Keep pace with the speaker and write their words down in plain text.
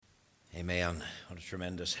Amen. What a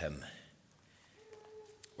tremendous hymn.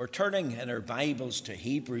 We're turning in our Bibles to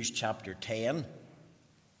Hebrews chapter 10.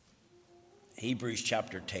 Hebrews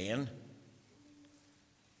chapter 10.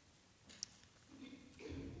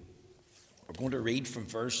 We're going to read from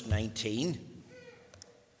verse 19.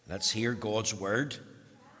 Let's hear God's word.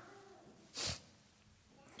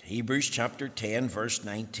 Hebrews chapter 10, verse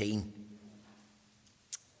 19.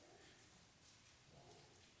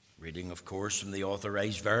 Reading, of course, from the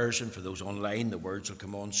Authorized Version. For those online, the words will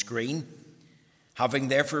come on screen. Having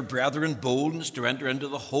therefore, brethren, boldness to enter into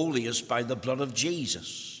the holiest by the blood of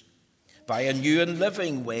Jesus, by a new and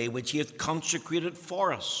living way which he hath consecrated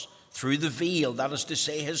for us through the veil, that is to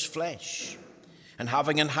say, his flesh. And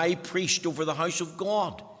having an high priest over the house of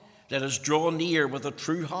God, let us draw near with a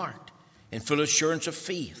true heart, in full assurance of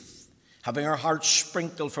faith, having our hearts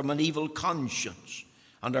sprinkled from an evil conscience,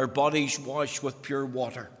 and our bodies washed with pure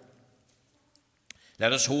water.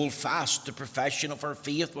 Let us hold fast the profession of our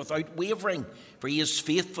faith without wavering, for he is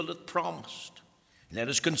faithful that promised. Let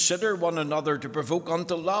us consider one another to provoke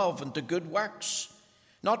unto love and to good works,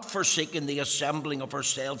 not forsaking the assembling of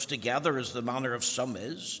ourselves together as the manner of some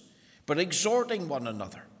is, but exhorting one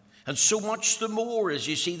another, and so much the more as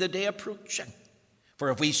you see the day approaching. For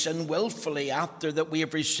if we sin wilfully after that we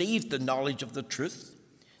have received the knowledge of the truth,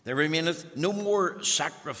 there remaineth no more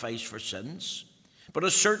sacrifice for sins, but a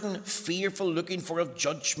certain fearful looking for of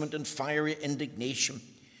judgment and fiery indignation,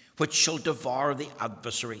 which shall devour the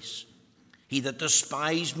adversaries. He that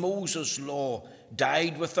despised Moses' law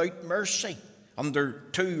died without mercy under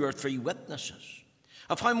 2 or 3 witnesses.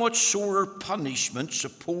 Of how much sorer punishment,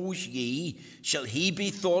 suppose ye, shall he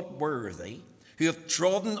be thought worthy, who hath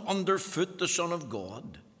trodden under foot the Son of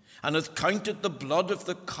God, and hath counted the blood of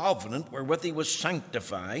the covenant wherewith he was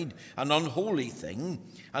sanctified an unholy thing,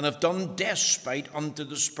 and hath done despite unto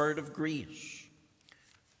the Spirit of grace.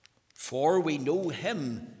 For we know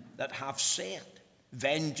him that hath said,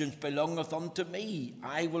 Vengeance belongeth unto me,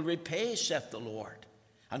 I will repay, saith the Lord.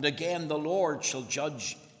 And again the Lord shall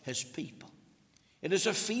judge his people. It is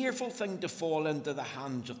a fearful thing to fall into the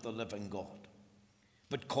hands of the living God.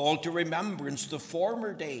 But call to remembrance the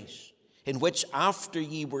former days, in which after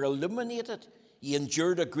ye were illuminated, ye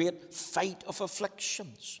endured a great fight of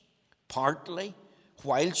afflictions, partly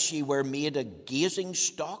whilst ye were made a gazing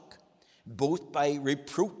stock, both by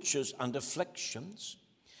reproaches and afflictions,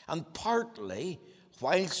 and partly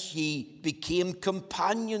whilst ye became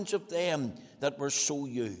companions of them that were so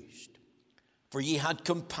used. For ye had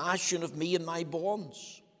compassion of me in my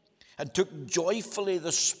bonds, and took joyfully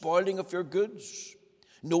the spoiling of your goods,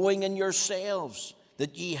 knowing in yourselves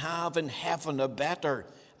that ye have in heaven a better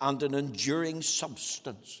and an enduring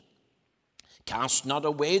substance. Cast not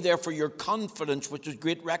away therefore your confidence, which is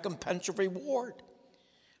great recompense of reward.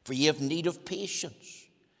 For ye have need of patience,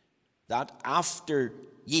 that after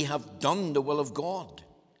ye have done the will of God,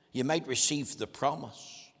 ye might receive the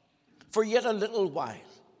promise. For yet a little while,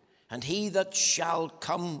 and he that shall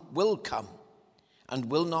come,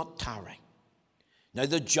 and will not tarry. Now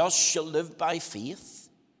the just shall live by faith.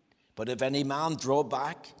 But if any man draw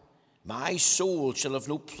back, my soul shall have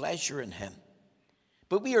no pleasure in him.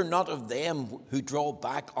 But we are not of them who draw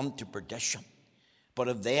back unto perdition, but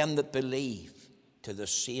of them that believe to the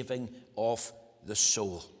saving of the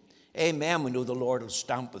soul. Amen. We know the Lord will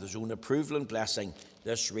stamp with his own approval and blessing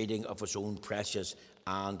this reading of his own precious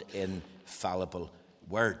and infallible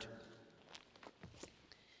word.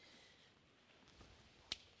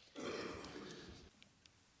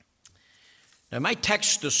 Now, my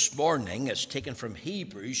text this morning is taken from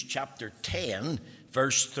Hebrews chapter 10,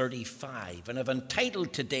 verse 35, and I've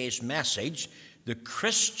entitled today's message, The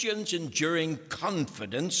Christian's Enduring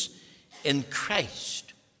Confidence in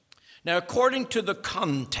Christ. Now, according to the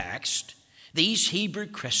context, these Hebrew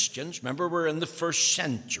Christians, remember we're in the first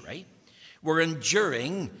century, were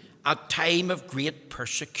enduring a time of great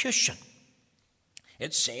persecution.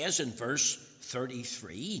 It says in verse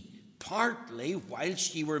 33, partly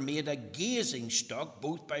whilst ye were made a gazing stock,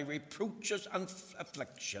 both by reproaches and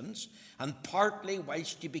afflictions, and partly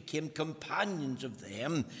whilst ye became companions of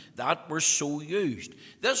them that were so used.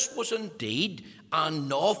 This was indeed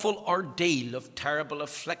an awful ordeal of terrible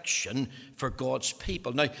affliction for God's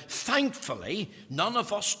people. Now, thankfully, none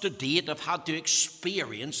of us to date have had to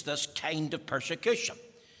experience this kind of persecution.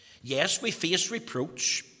 Yes, we face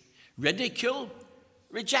reproach, ridicule,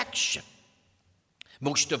 rejection.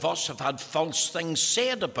 Most of us have had false things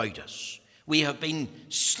said about us. We have been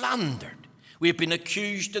slandered. We have been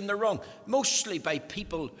accused in the wrong, mostly by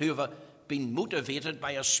people who have been motivated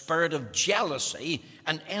by a spirit of jealousy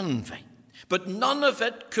and envy. But none of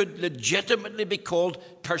it could legitimately be called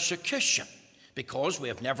persecution, because we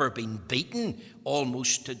have never been beaten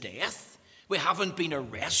almost to death. We haven't been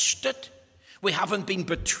arrested. We haven't been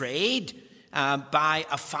betrayed by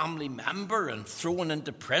a family member and thrown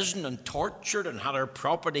into prison and tortured and had our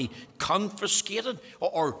property confiscated,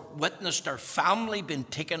 or witnessed our family being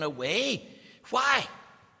taken away. Why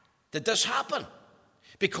did this happen?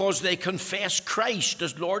 Because they confess Christ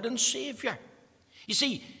as Lord and Savior. You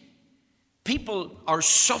see, people are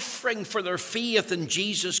suffering for their faith in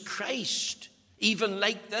Jesus Christ, even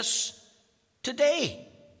like this today.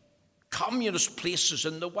 Communist places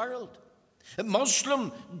in the world,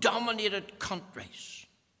 Muslim-dominated countries.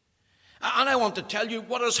 And I want to tell you,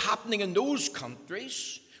 what is happening in those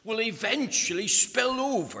countries will eventually spill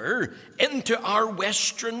over into our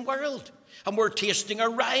Western world. And we're tasting a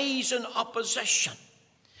rise in opposition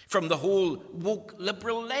from the whole woke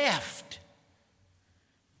liberal left.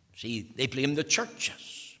 See, they blame the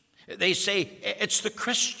churches. They say it's the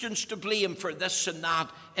Christians to blame for this and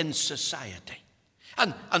that in society.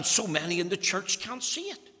 And so many in the church can't see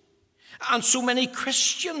it. And so many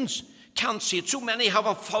Christians can't see it. So many have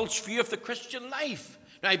a false view of the Christian life.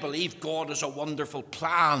 Now, I believe God has a wonderful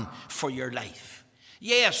plan for your life.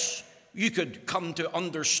 Yes, you could come to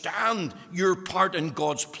understand your part in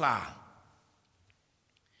God's plan.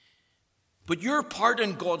 But your part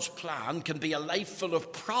in God's plan can be a life full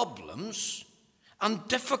of problems and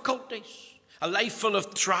difficulties. A life full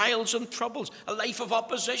of trials and troubles, a life of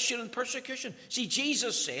opposition and persecution. See,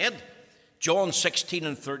 Jesus said, John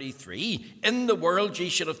 16:33, in the world ye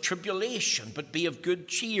shall have tribulation, but be of good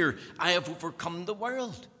cheer. I have overcome the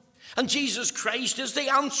world. And Jesus Christ is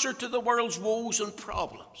the answer to the world's woes and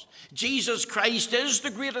problems. Jesus Christ is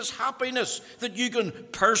the greatest happiness that you can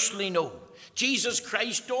personally know. Jesus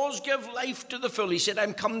Christ does give life to the full. He said,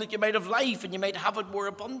 I'm come that you might have life and you might have it more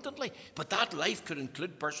abundantly. But that life could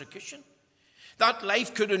include persecution. That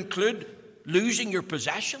life could include losing your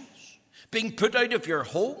possessions, being put out of your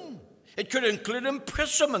home. It could include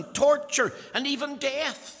imprisonment, torture, and even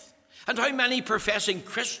death. And how many professing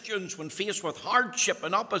Christians, when faced with hardship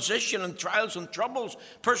and opposition and trials and troubles,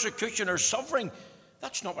 persecution or suffering,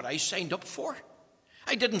 that's not what I signed up for.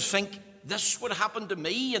 I didn't think this would happen to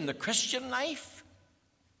me in the Christian life.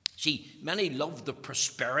 See, many love the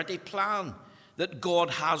prosperity plan that God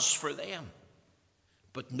has for them,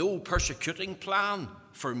 but no persecuting plan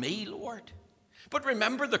for me, Lord. But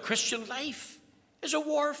remember, the Christian life is a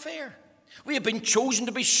warfare. We have been chosen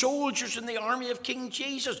to be soldiers in the army of King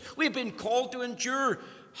Jesus. We have been called to endure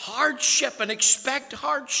hardship and expect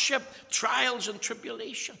hardship, trials and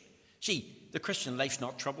tribulation. See, the Christian life's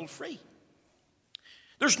not trouble-free.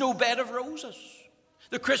 There's no bed of roses.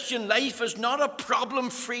 The Christian life is not a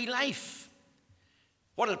problem-free life.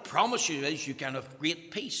 What it promises you is you can have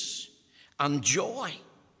great peace and joy,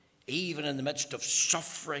 even in the midst of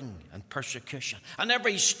suffering and persecution. And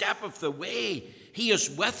every step of the way, he is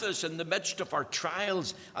with us in the midst of our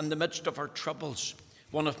trials and the midst of our troubles.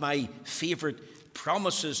 One of my favorite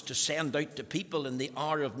promises to send out to people in the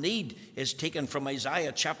hour of need is taken from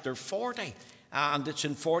Isaiah chapter 40. And it's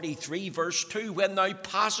in 43 verse 2. When thou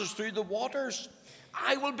passest through the waters,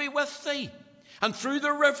 I will be with thee. And through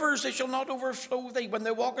the rivers they shall not overflow thee. When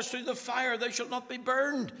thou walkest through the fire, thou shalt not be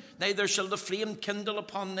burned, neither shall the flame kindle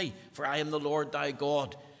upon thee. For I am the Lord thy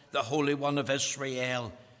God, the Holy One of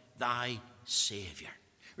Israel, thy Saviour.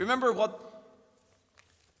 Remember what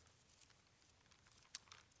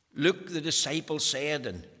Luke the disciple said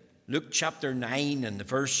in Luke chapter 9 and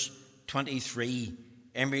verse 23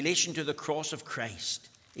 in relation to the cross of Christ.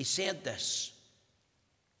 He said this,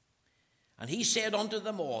 and he said unto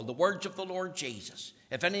them all, the words of the Lord Jesus,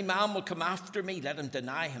 if any man will come after me, let him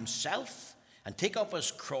deny himself and take up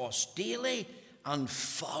his cross daily and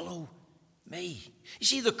follow me. You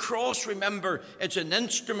see, the cross, remember, it's an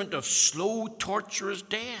instrument of slow, torturous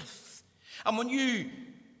death. And when you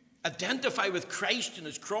identify with Christ and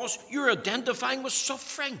his cross, you're identifying with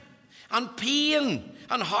suffering and pain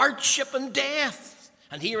and hardship and death.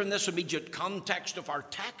 And here in this immediate context of our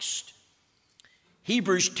text,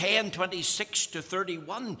 Hebrews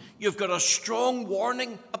 10:26-31, you've got a strong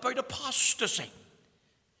warning about apostasy.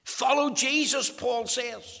 Follow Jesus, Paul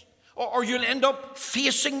says, or you'll end up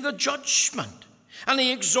facing the judgment. And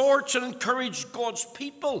he exhorts and encourages God's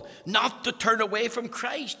people not to turn away from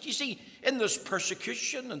Christ. You see, in this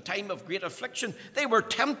persecution and time of great affliction, they were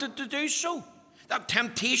tempted to do so. That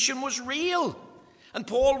temptation was real. And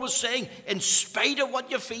Paul was saying, in spite of what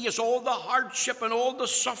you face, all the hardship and all the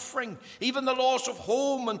suffering, even the loss of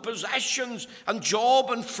home and possessions and job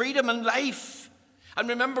and freedom and life. And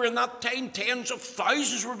remember, in that time, tens of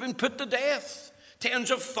thousands were being put to death.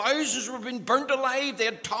 Tens of thousands were being burnt alive. They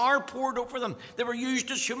had tar poured over them. They were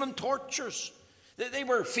used as human tortures. They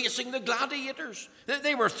were facing the gladiators.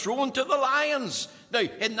 They were thrown to the lions. Now,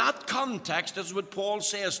 in that context, this is what Paul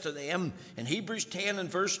says to them in Hebrews 10 and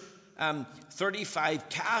verse 35,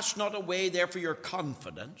 cast not away therefore your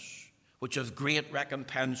confidence, which hath great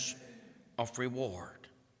recompense of reward.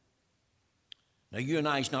 Now, you and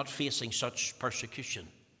I is not facing such persecution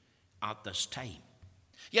at this time.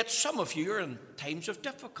 Yet some of you are in times of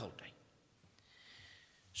difficulty.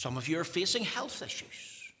 Some of you are facing health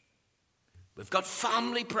issues. We've got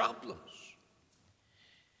family problems.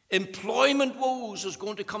 Employment woes is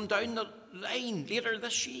going to come down the line later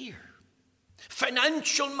this year.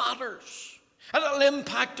 Financial matters. And it'll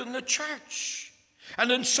impact on the church.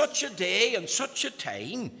 And in such a day and such a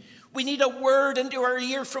time, we need a word into our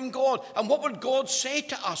ear from God. And what would God say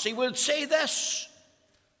to us? He would say this: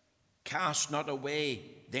 cast not away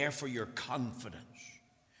therefore your confidence,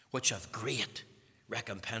 which hath great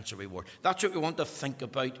recompense or reward. That's what we want to think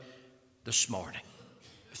about this morning.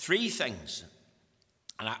 Three things,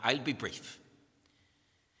 and I'll be brief.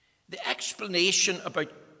 The explanation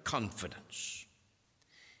about confidence.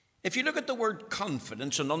 If you look at the word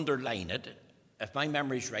confidence and underline it, if my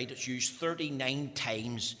memory's right, it's used 39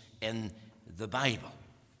 times in the Bible.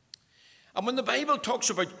 And when the Bible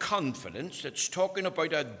talks about confidence, it's talking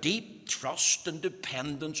about a deep trust and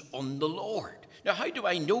dependence on the Lord. Now, how do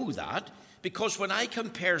I know that? Because when I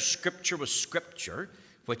compare Scripture with Scripture,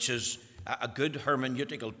 which is a good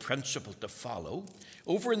hermeneutical principle to follow,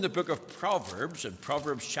 over in the book of Proverbs, in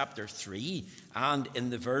Proverbs chapter 3, and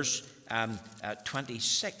in the verse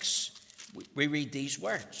 26, we read these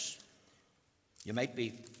words. You might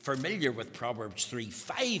be familiar with Proverbs 3,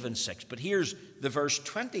 5, and 6, but here's the verse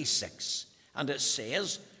 26, and it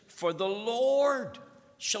says, for the Lord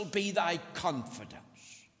shall be thy confidence,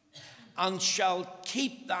 and shall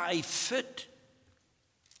keep thy foot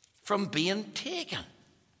from being taken.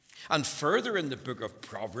 And further in the book of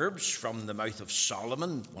Proverbs, from the mouth of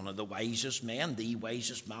Solomon, one of the wisest men, the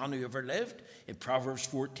wisest man who ever lived, in Proverbs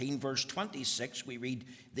 14, verse 26, we read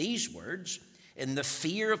these words, in the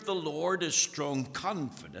fear of the Lord is strong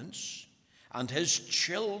confidence, and his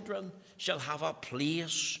children shall have a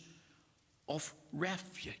place of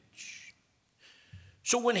refuge.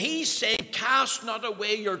 So when he's saying, cast not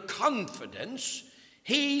away your confidence,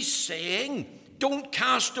 he's saying, don't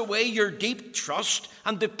cast away your deep trust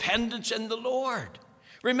and dependence in the Lord.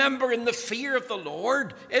 Remember, in the fear of the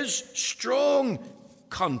Lord is strong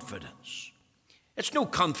confidence. It's no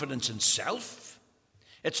confidence in self.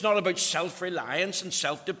 It's not about self-reliance and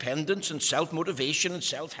self-dependence and self-motivation and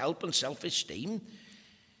self-help and self-esteem.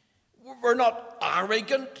 We're not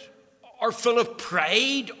arrogant or full of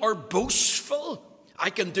pride or boastful. I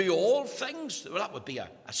can do all things. Well, that would be a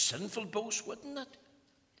sinful boast, wouldn't it?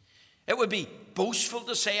 It would be boastful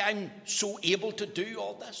to say, I'm so able to do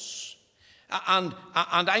all this. And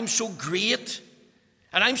I'm so great.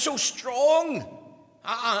 And I'm so strong.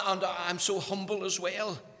 And I'm so humble as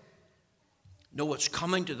well. No, it's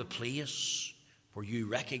coming to the place where you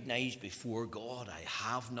recognize before God, I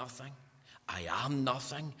have nothing. I am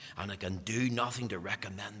nothing, and I can do nothing to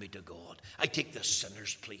recommend me to God. I take the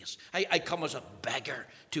sinner's place. I come as a beggar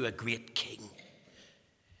to a great king.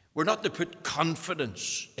 We're not to put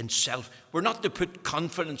confidence in self. We're not to put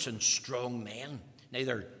confidence in strong men,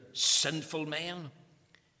 neither sinful men,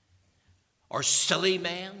 or silly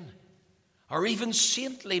men, or even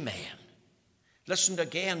saintly men. Listen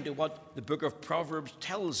again to what the book of Proverbs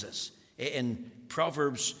tells us in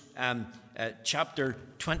Proverbs chapter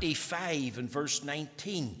 25 and verse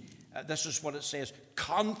 19. This is what it says.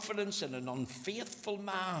 Confidence in an unfaithful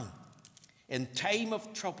man in time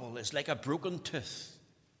of trouble is like a broken tooth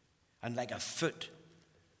and like a foot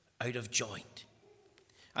out of joint.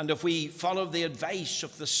 And if we follow the advice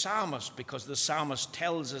of the psalmist, because the psalmist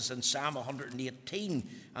tells us in Psalm 118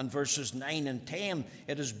 and verses 9 and 10,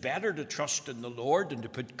 it is better to trust in the Lord than to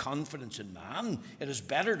put confidence in man. It is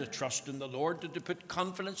better to trust in the Lord than to put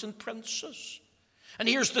confidence in princes. And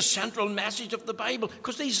here's the central message of the Bible,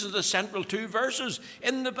 because these are the central two verses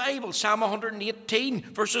in the Bible, Psalm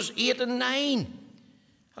 118, verses 8 and 9.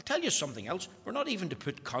 I'll tell you something else. We're not even to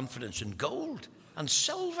put confidence in gold and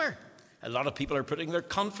silver. A lot of people are putting their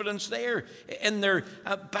confidence there in their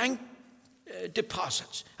bank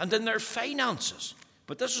deposits and in their finances.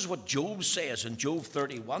 But this is what Job says in Job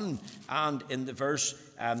 31 and in the verse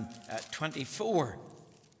 24.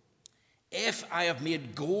 If I have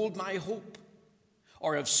made gold my hope,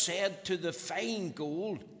 or have said to the fine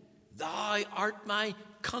gold, thou art my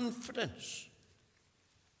confidence.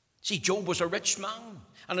 See, Job was a rich man,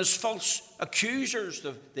 and his false accusers,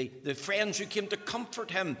 the friends who came to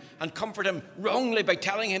comfort him and comfort him wrongly by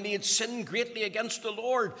telling him he had sinned greatly against the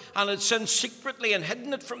Lord and had sinned secretly and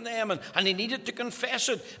hidden it from them, and he needed to confess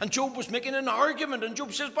it. And Job was making an argument, and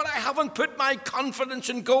Job says, but I haven't put my confidence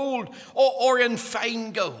in gold or in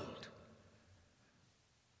fine gold.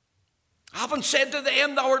 I haven't said to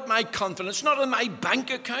them, thou art my confidence, not in my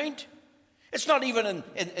bank account. It's not even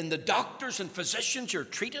in the doctors and physicians who are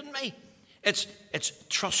treating me. It's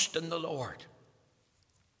trust in the Lord.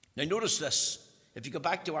 Now notice this. If you go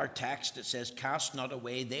back to our text, it says, cast not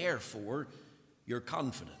away therefore your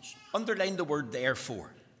confidence. Underline the word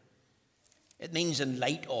therefore. It means in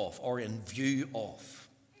light of or in view of.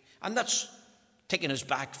 And that's taking us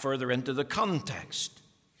back further into the context.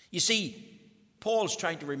 You see, Paul's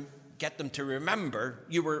trying to get them to remember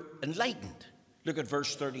you were enlightened. Look at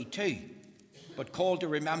verse 32. But call to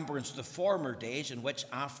remembrance the former days in which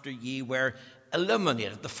after ye were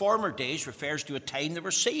illuminated. The former days refers to a time they were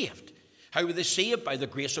saved. How were they saved? By the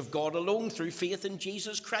grace of God alone, through faith in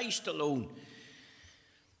Jesus Christ alone.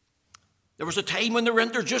 There was a time when they were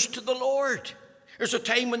introduced to the Lord. There's a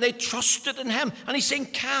time when they trusted in him. And he's saying,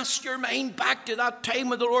 cast your mind back to that time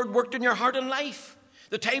when the Lord worked in your heart and life.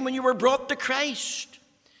 The time when you were brought to Christ.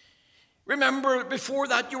 Remember, before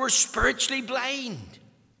that you were spiritually blind.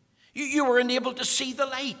 You were unable to see the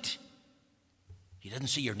light. You didn't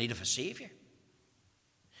see your need of a Savior.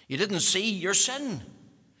 You didn't see your sin.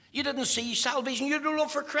 You didn't see salvation. You had no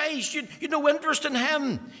love for Christ. You had no interest in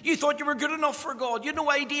him. You thought you were good enough for God. You had no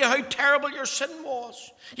idea how terrible your sin was.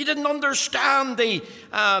 You didn't understand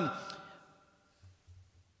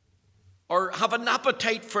or have an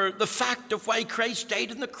appetite for the fact of why Christ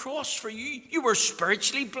died on the cross for you. You were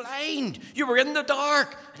spiritually blind. You were in the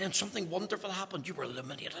dark. And then something wonderful happened. You were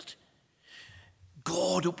illuminated.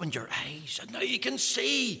 God opened your eyes. And now you can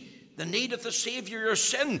see the need of the Savior, your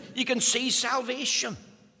sin. You can see salvation.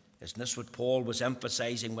 Isn't this what Paul was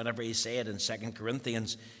emphasizing whenever he said in 2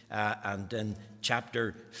 Corinthians and in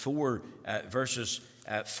chapter 4, verses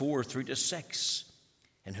 4 through to 6?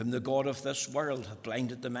 In whom the God of this world hath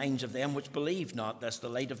blinded the minds of them which believe not, lest the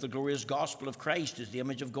light of the glorious gospel of Christ, as the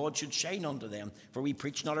image of God, should shine unto them. For we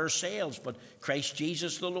preach not ourselves, but Christ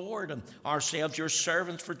Jesus the Lord, and ourselves your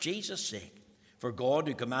servants for Jesus' sake. For God,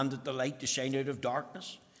 who commanded the light to shine out of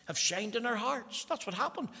darkness, have shined in our hearts. That's what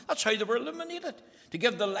happened. That's how they were illuminated. To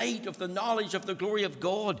give the light of the knowledge of the glory of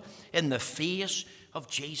God in the face of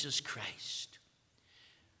Jesus Christ.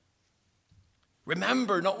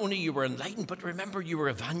 Remember, not only you were enlightened, but remember you were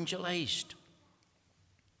evangelized.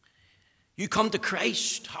 You come to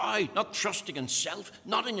Christ. How? Not trusting in self,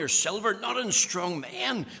 not in your silver, not in strong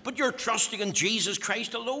men, but you're trusting in Jesus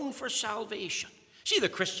Christ alone for salvation. See, the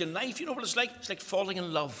Christian life, you know what it's like? It's like falling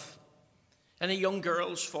in love. Any young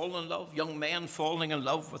girls fall in love? Young men falling in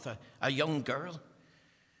love with a young girl?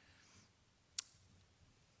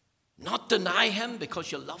 Not deny him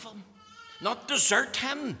because you love him. Not desert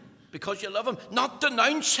him because you love him. Not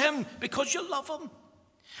denounce him because you love him.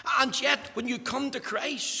 And yet, when you come to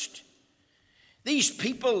Christ, these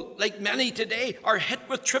people, like many today, are hit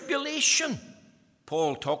with tribulation.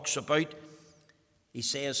 Paul talks about, he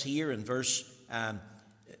says here in verse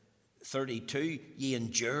 32, ye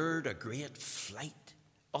endured a great flight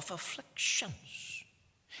of afflictions.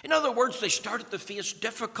 In other words, they started to face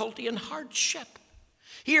difficulty and hardship.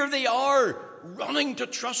 Here they are running to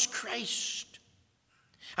trust Christ.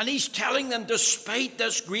 And he's telling them, despite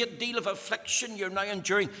this great deal of affliction you're now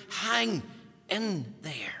enduring, hang in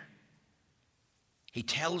there. He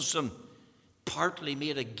tells them, partly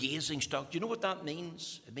made a gazing stock. Do you know what that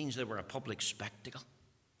means? It means they were a public spectacle.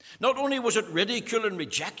 Not only was it ridicule and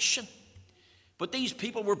rejection, but these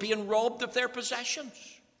people were being robbed of their possessions.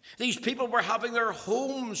 These people were having their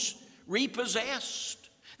homes repossessed.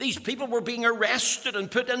 These people were being arrested and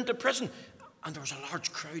put into prison. And there was a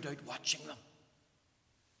large crowd out watching them.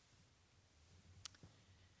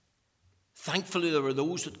 Thankfully, there were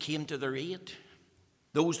those that came to their aid,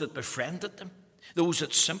 those that befriended them, those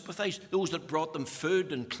that sympathized, those that brought them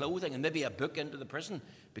food and clothing and maybe a book into the prison,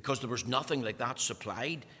 because there was nothing like that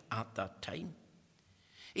supplied at that time.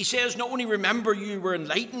 He says, not only remember you were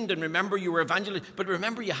enlightened and remember you were evangelized, but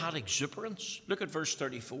remember you had exuberance. Look at verse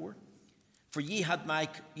 34. For ye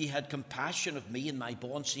had compassion of me in my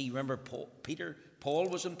bonds. See, remember Paul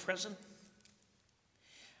was in prison.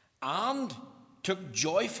 And took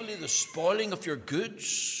joyfully the spoiling of your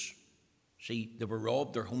goods. See, they were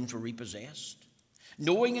robbed, their homes were repossessed.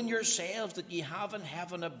 Knowing in yourselves that ye have in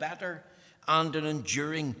heaven a better and an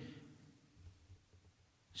enduring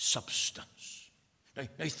substance. Now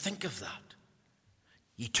think of that.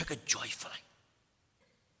 Ye took it joyfully.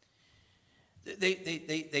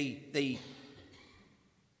 They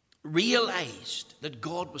realized that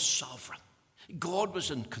God was sovereign. God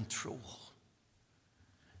was in control.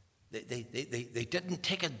 They didn't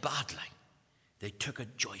take it badly. They took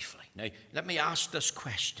it joyfully. Now, let me ask this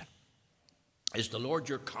question. Is the Lord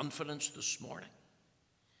your confidence this morning?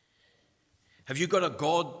 Have you got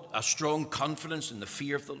a strong confidence in the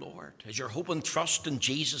fear of the Lord? Is your hope and trust in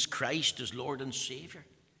Jesus Christ as Lord and Savior?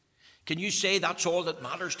 Can you say that's all that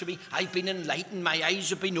matters to me? I've been enlightened. My eyes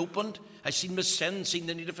have been opened. I've seen my sin, seen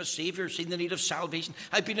the need of a Savior, seen the need of salvation.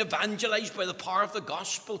 I've been evangelized by the power of the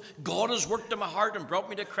gospel. God has worked in my heart and brought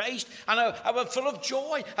me to Christ. And I'm full of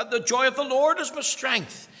joy. And the joy of the Lord is my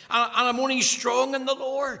strength. And I'm only strong in the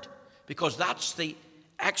Lord. Because that's the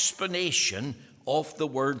explanation of the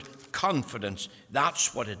word confidence.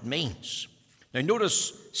 That's what it means. Now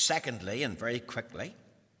notice, secondly, and very quickly,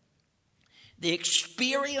 the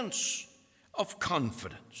experience of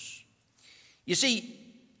confidence. You see,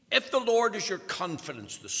 if the Lord is your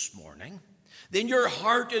confidence this morning, then your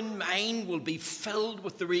heart and mind will be filled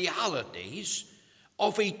with the realities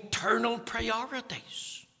of eternal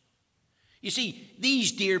priorities. You see,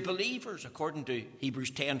 these dear believers, according to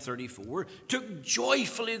Hebrews 10:34, took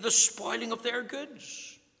joyfully the spoiling of their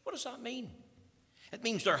goods. What does that mean? It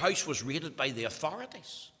means their house was raided by the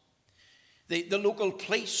authorities. The local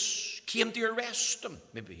police came to arrest them,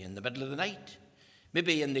 maybe in the middle of the night,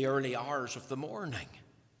 maybe in the early hours of the morning.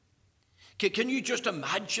 Can you just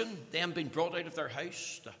imagine them being brought out of their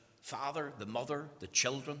house? The father, the mother, the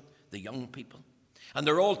children, the young people. And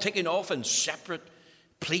they're all taken off in separate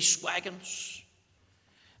police wagons.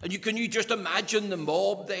 And can you just imagine the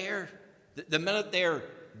mob there? The minute they're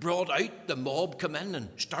brought out, the mob come in and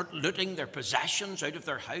start looting their possessions out of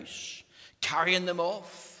their house, carrying them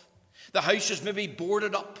off. The house is maybe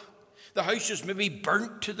boarded up. The house is maybe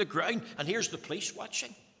burnt to the ground. And here's the police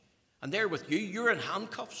watching. And they're with you. You're in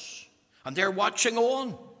handcuffs. And they're watching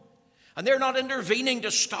on. And they're not intervening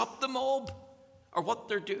to stop the mob or what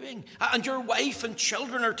they're doing. And your wife and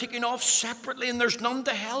children are taken off separately and there's none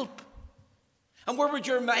to help. And where would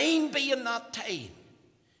your mind be in that time?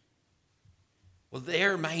 Well,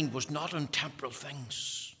 their mind was not on temporal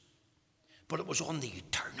things, but it was on the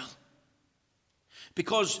eternal.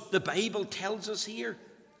 Because the Bible tells us here,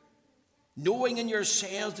 knowing in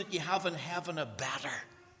yourselves that you have in heaven a better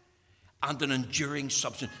and an enduring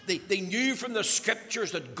substance. They knew from the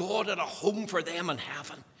scriptures that God had a home for them in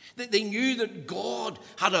heaven. They knew that God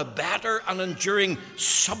had a better and enduring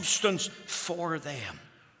substance for them.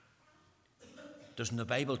 Doesn't the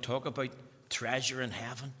Bible talk about treasure in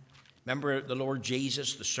heaven? Remember the Lord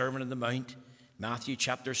Jesus, the Sermon on the Mount, Matthew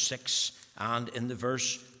chapter 6 and in the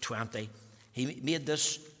verse 20. He made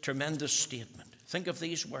this tremendous statement. Think of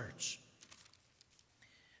these words.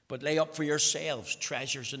 But lay up for yourselves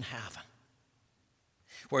treasures in heaven,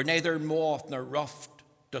 where neither moth nor rust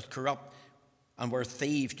doth corrupt, and where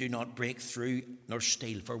thieves do not break through nor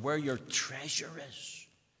steal. For where your treasure is,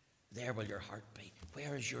 there will your heart be.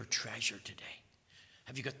 Where is your treasure today?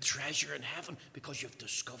 Have you got treasure in heaven? Because you've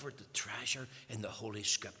discovered the treasure in the Holy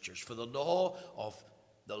Scriptures. For the law of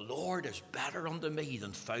the Lord is better unto me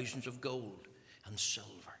than thousands of gold and silver.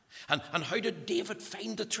 And how did David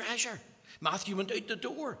find the treasure? Matthew went out the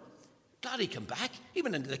door. Glad he came back. He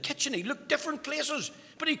went into the kitchen. He looked different places,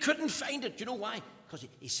 but he couldn't find it. You know why? Because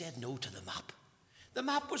he said no to the map. The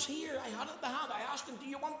map was here. I had it in my hand. I asked him, do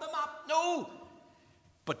you want the map? No.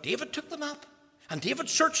 But David took the map, and David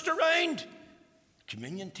searched around.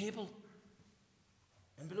 Communion table,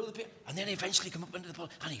 and below the paper. And then he eventually came up into the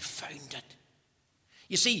pulpit, and he found it.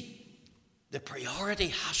 You see, the priority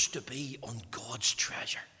has to be on God's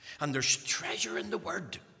treasure. And there's treasure in the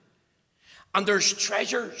Word. And there's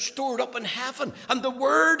treasure stored up in heaven. And the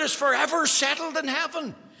Word is forever settled in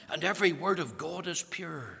heaven. And every word of God is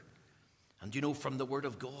pure. And you know, from the Word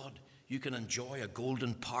of God, you can enjoy a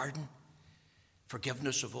golden pardon,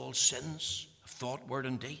 forgiveness of all sins, of thought, word,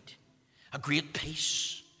 and deed, a great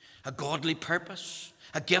peace, a godly purpose,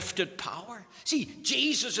 a gifted power. See,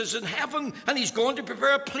 Jesus is in heaven and he's going to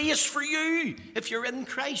prepare a place for you if you're in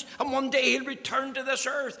Christ. And one day he'll return to this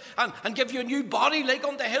earth and give you a new body like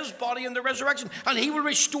unto his body in the resurrection. And he will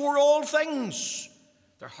restore all things.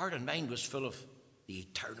 Their heart and mind was full of the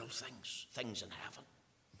eternal things in heaven.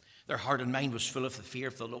 Their heart and mind was full of the fear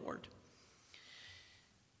of the Lord.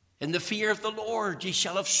 In the fear of the Lord, ye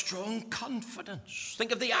shall have strong confidence.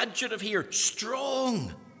 Think of the adjective here,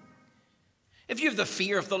 strong. If you have the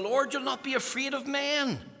fear of the Lord, you'll not be afraid of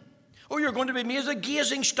men. Or you're going to be made as a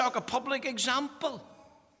gazing stock, a public example.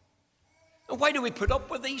 And why do we put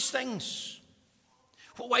up with these things?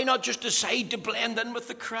 Well, why not just decide to blend in with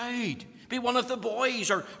the crowd? Be one of the boys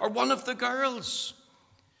or one of the girls.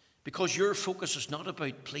 Because your focus is not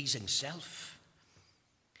about pleasing self.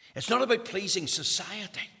 It's not about pleasing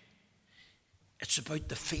society. It's about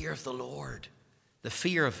the fear of the Lord, the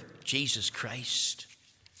fear of Jesus Christ.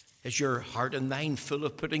 Is your heart and mind full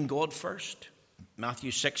of putting God first?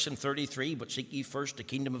 Matthew 6:33, but seek ye first the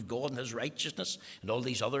kingdom of God and his righteousness, and all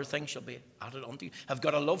these other things shall be added unto you. Have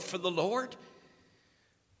got a love for the Lord?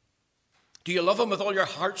 Do you love him with all your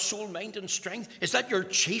heart, soul, mind, and strength? Is that your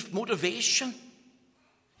chief motivation?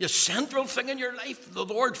 The central thing in your life, the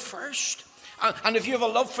Lord first? And if you have a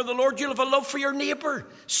love for the Lord, you'll have a love for your neighbor,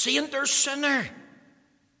 saint or sinner.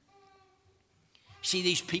 See,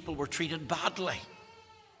 these people were treated badly.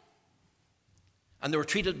 And they were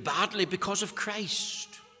treated badly because of Christ.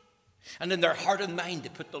 And in their heart and mind, they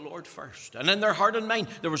put the Lord first. And in their heart and mind,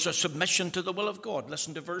 there was a submission to the will of God.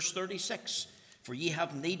 Listen to verse 36. For ye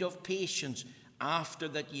have need of patience after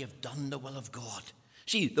that ye have done the will of God.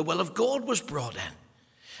 See, the will of God was brought in.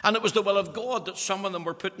 And it was the will of God that some of them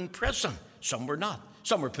were put in prison. Some were not.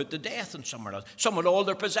 Some were put to death and some were not. Some had all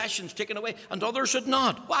their possessions taken away and others had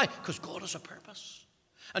not. Why? Because God has a purpose.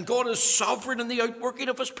 And God is sovereign in the outworking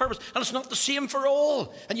of his purpose. And it's not the same for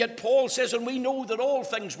all. And yet Paul says, and we know that all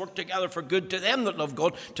things work together for good to them that love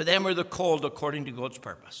God. To them are the called according to God's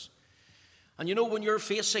purpose. And you know, when you're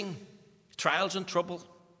facing trials and trouble,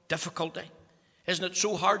 difficulty, isn't it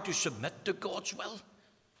so hard to submit to God's will?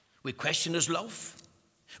 We question his love.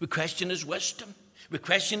 We question his wisdom. We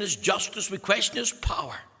question his justice. We question his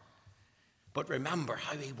power. But remember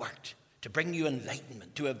how he worked to bring you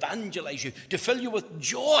enlightenment, to evangelize you, to fill you with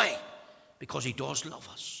joy, because he does love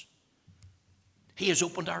us. He has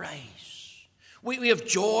opened our eyes. We have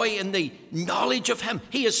joy in the knowledge of him.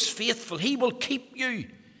 He is faithful. He will keep you.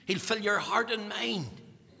 He'll fill your heart and mind.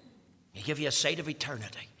 He'll give you a sight of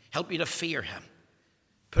eternity, help you to fear him,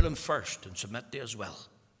 put him first and submit to his will.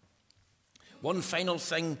 One final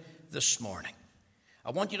thing this morning.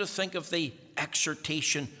 I want you to think of the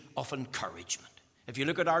exhortation of encouragement. If you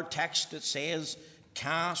look at our text, it says,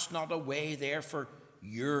 cast not away therefore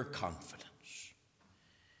your confidence.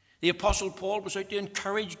 The Apostle Paul was out to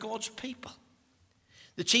encourage God's people.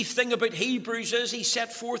 The chief thing about Hebrews is he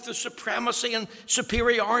set forth the supremacy and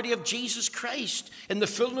superiority of Jesus Christ in the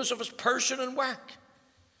fullness of his person and work.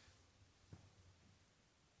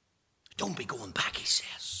 Don't be going back, he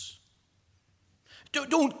says.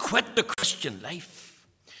 Don't quit the Christian life.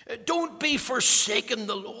 Don't be forsaking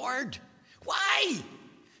the Lord. Why?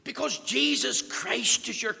 Because Jesus Christ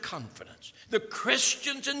is your confidence. The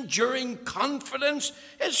Christian's enduring confidence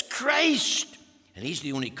is Christ. And he's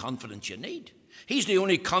the only confidence you need. He's the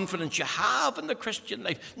only confidence you have in the Christian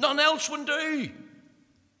life. None else will do.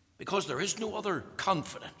 Because there is no other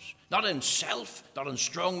confidence. Not in self, not in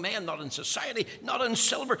strong men, not in society, not in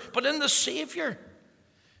silver, but in the Savior.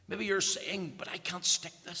 Maybe you're saying, but I can't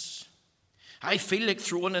stick this. I feel like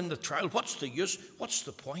throwing in the trial. What's the use? What's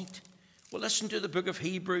the point? Well, listen to the book of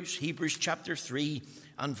Hebrews. Hebrews chapter 3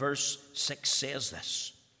 and verse 6 says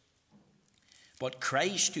this. But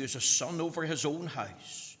Christ, who is a son over his own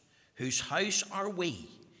house, whose house are we,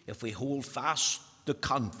 if we hold fast the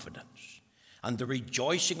confidence and the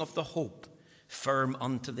rejoicing of the hope firm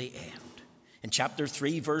unto the end. In chapter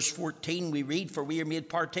 3, verse 14, we read, for we are made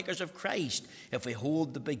partakers of Christ, if we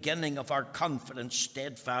hold the beginning of our confidence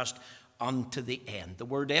steadfast unto the end. The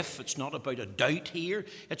word if, it's not about a doubt here,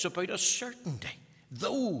 it's about a certainty,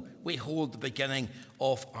 though we hold the beginning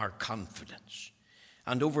of our confidence.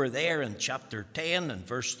 And over there in chapter 10 and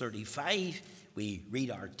verse 35, we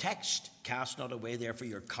read our text, cast not away therefore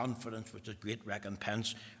your confidence, which is great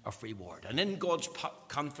recompense of reward. And in God's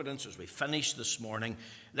confidence, as we finish this morning,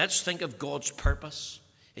 let's think of God's purpose.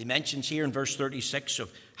 He mentions here in verse 36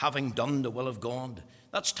 of having done the will of God.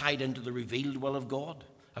 That's tied into the revealed will of God.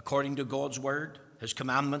 According to God's word, his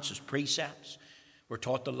commandments, his precepts. We're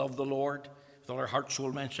taught to love the Lord with all our heart,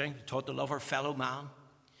 soul, mind, strength. We're taught to love our fellow man.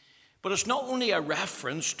 But it's not only a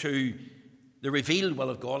reference to the revealed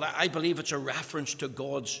will of God. I believe it's a reference to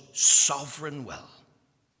God's sovereign will.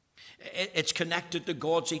 It's connected to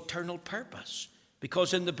God's eternal purpose.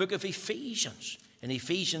 Because in the book of Ephesians, in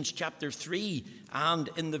Ephesians chapter 3 and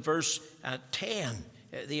in the verse 10,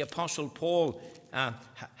 the Apostle Paul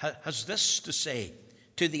has this to say,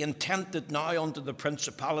 to the intent that now unto the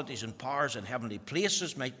principalities and powers in heavenly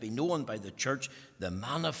places might be known by the church the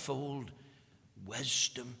manifold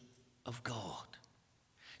wisdom of God.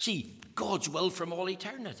 See, God's will from all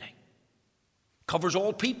eternity covers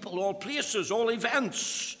all people, all places, all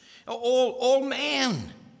events, all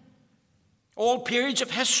men, all periods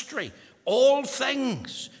of history, all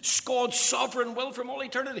things, God's sovereign will from all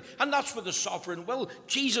eternity. And that's for the sovereign will.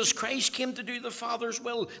 Jesus Christ came to do the Father's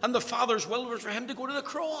will, and the Father's will was for him to go to the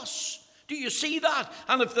cross. Do you see that?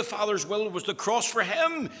 And if the Father's will was the cross for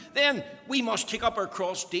him, then we must take up our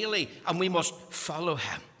cross daily and we must follow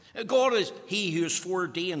him. God is he who is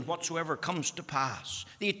foreordained whatsoever comes to pass.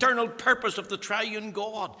 The eternal purpose of the triune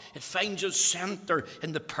God, it finds its center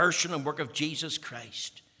in the person and work of Jesus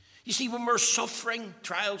Christ. You see, when we're suffering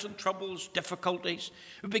trials and troubles, difficulties,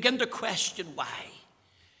 we begin to question why.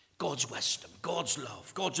 God's wisdom, God's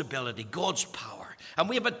love, God's ability, God's power. And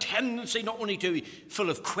we have a tendency not only to be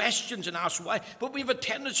full of questions and ask why, but we have a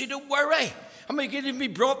tendency to worry. And we can even be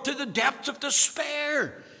brought to the depths of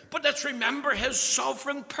despair. But let's remember his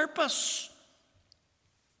sovereign purpose.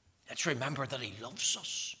 Let's remember that he loves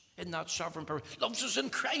us in that sovereign purpose. Loves us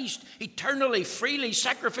in Christ, eternally, freely,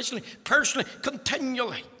 sacrificially, personally,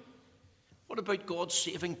 continually. What about God's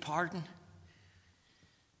saving pardon?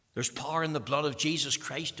 There's power in the blood of Jesus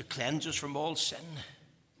Christ to cleanse us from all sin.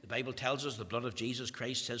 The Bible tells us the blood of Jesus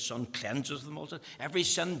Christ, his Son, cleanses them all sin. Every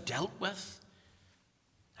sin dealt with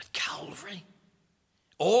at Calvary.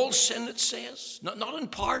 All sin, it says, not in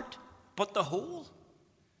part, but the whole.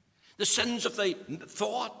 The sins of the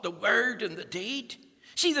thought, the word, and the deed.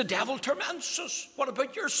 See, the devil torments us. What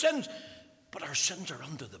about your sins? But our sins are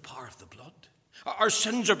under the power of the blood. Our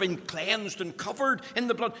sins have been cleansed and covered in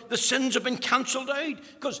the blood. The sins have been cancelled out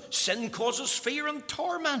because sin causes fear and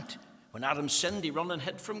torment. When Adam sinned, he ran and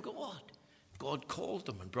hid from God. God called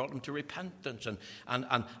him and brought him to repentance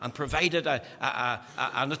and provided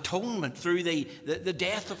an atonement through the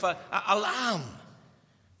death of a lamb.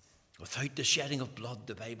 Without the shedding of blood,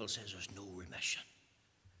 the Bible says there's no remission.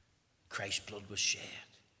 Christ's blood was shed.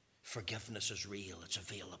 Forgiveness is real. It's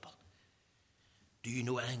available. Do you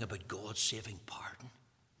know anything about God's saving pardon?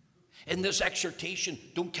 In this exhortation,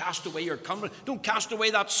 don't cast away your confidence. Don't cast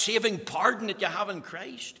away that saving pardon that you have in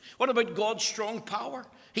Christ. What about God's strong power?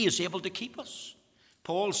 He is able to keep us.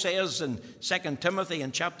 Paul says in 2 Timothy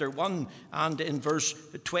in chapter 1 and in verse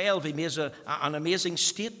 12, he makes an amazing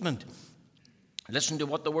statement. Listen to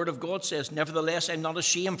what the word of God says. Nevertheless, I'm not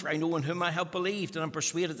ashamed, for I know in whom I have believed, and I'm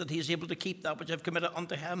persuaded that he is able to keep that which I have committed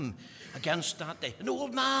unto him against that day. An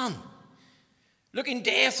old man, looking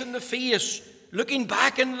death in the face, looking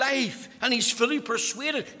back in life, and he's fully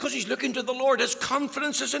persuaded because he's looking to the Lord. His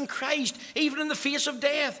confidence is in Christ, even in the face of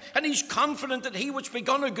death. And he's confident that he which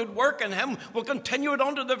begun a good work in him will continue it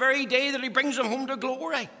on to the very day that he brings him home to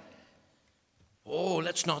glory. Oh,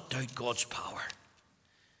 let's not doubt God's power.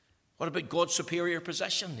 What about God's superior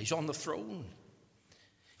position? He's on the throne.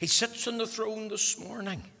 He sits on the throne this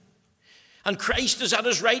morning. And Christ is at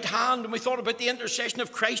his right hand. And we thought about the intercession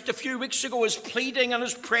of Christ a few weeks ago, his pleading and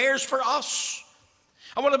his prayers for us.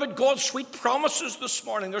 And what about God's sweet promises this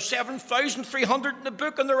morning? There's 7,300 in the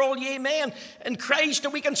book, and they're all yea, amen in Christ,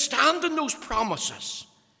 and we can stand in those promises.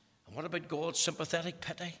 And what about God's sympathetic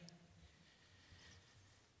pity?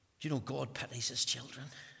 Do you know God pities his children?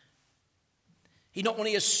 He not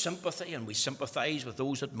only has sympathy, and we sympathize with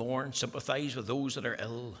those that mourn, sympathize with those that are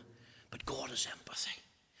ill, but God has empathy.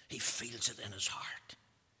 He feels it in his heart.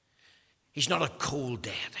 He's not a cold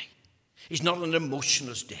deity. He's not an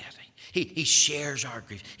emotionless deity. He shares our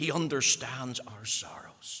grief. He understands our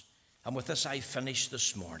sorrows. And with this I finish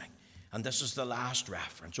this morning. And this is the last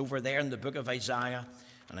reference. Over there in the book of Isaiah,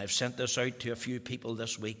 and I've sent this out to a few people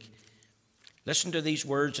this week. Listen to these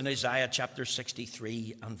words in Isaiah chapter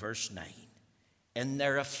 63 and verse 9. In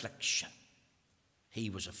their affliction, he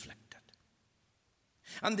was afflicted.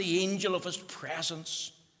 And the angel of his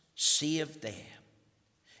presence saved them.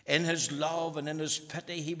 In his love and in his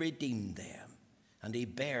pity, he redeemed them. And he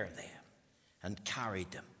bare them and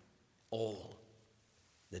carried them all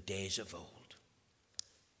the days of old.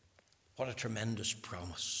 What a tremendous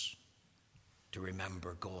promise to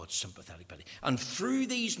remember God's sympathetic pity. And through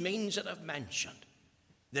these means that I've mentioned,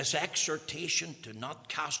 this exhortation to not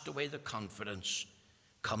cast away the confidence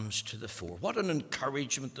comes to the fore. What an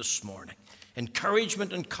encouragement this morning.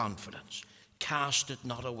 Encouragement and confidence. Cast it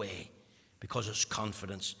not away because it's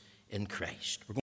confidence in Christ.